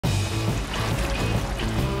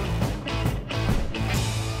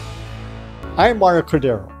I'm Mario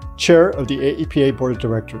Cordero, Chair of the AAPA Board of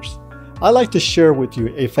Directors. I'd like to share with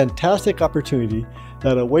you a fantastic opportunity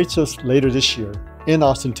that awaits us later this year in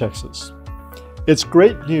Austin, Texas. It's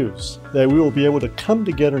great news that we will be able to come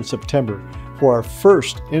together in September for our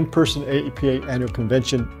first in-person AAPA annual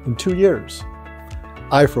convention in 2 years.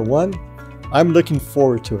 I, for one, I'm looking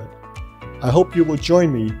forward to it. I hope you will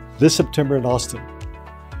join me this September in Austin.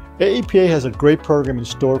 AAPA has a great program in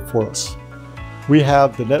store for us. We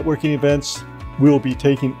have the networking events. We will be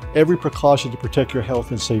taking every precaution to protect your health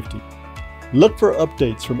and safety. Look for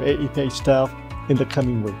updates from AAPA staff in the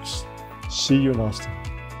coming weeks. See you in Austin.